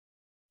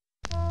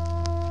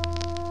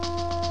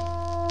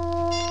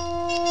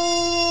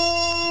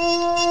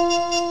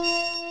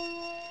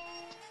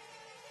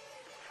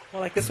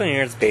Like this one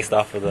here is based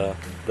off of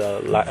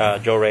the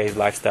Joe Ray's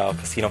lifestyle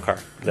casino car,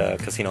 the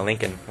Casino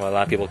Lincoln. Well, a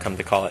lot of people come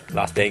to call it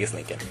Las Vegas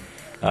Lincoln.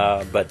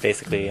 But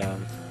basically,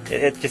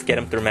 it just get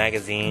them through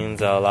magazines.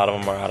 A lot of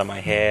them are out of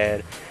my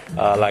head.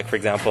 Like for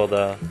example,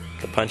 the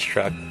punch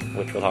truck,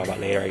 which we'll talk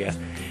about later, I guess.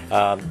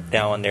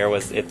 Down there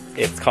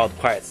it's called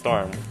Quiet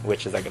Storm,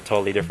 which is like a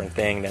totally different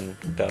thing than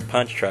the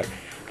punch truck.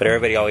 But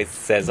everybody always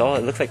says, oh,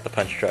 it looks like the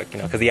punch truck, you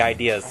know, because the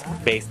idea is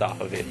based off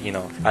of it, you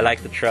know. I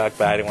like the truck,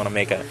 but I didn't want to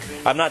make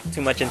I'm not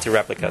too much into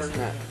replicas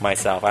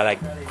myself. I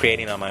like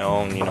creating on my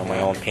own, you know, my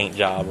own paint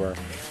job or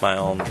my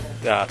own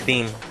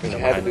theme. You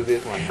had to do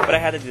this one. But I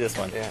had to do this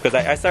one. Because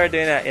I started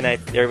doing that, and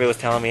everybody was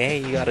telling me, hey,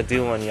 you got to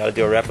do one, you got to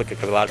do a replica,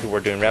 because a lot of people were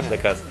doing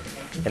replicas.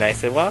 And I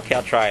said, well, okay,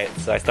 I'll try it.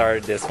 So I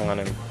started this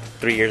one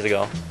 3 years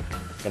ago.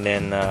 And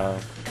then,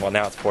 well,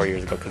 now it's 4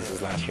 years ago because this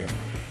was last year.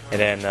 And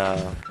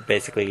then,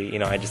 basically, you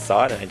know, I just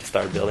saw it and I just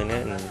started building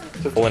it and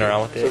fooling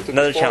around with it.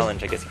 Another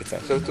challenge, I guess you could say.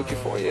 So it took you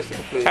 4 years to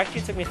complete?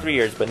 Actually, it took me 3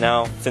 years, but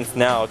now,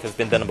 because it's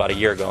been done about a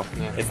year ago.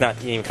 It's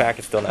not, in fact,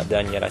 it's still not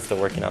done yet. I'm still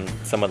working on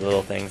some of the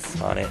little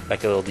things on it, like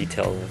the little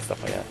details and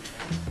stuff like that.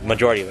 The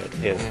majority of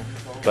it is.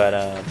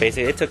 But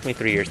basically, it took me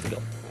 3 years to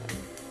build.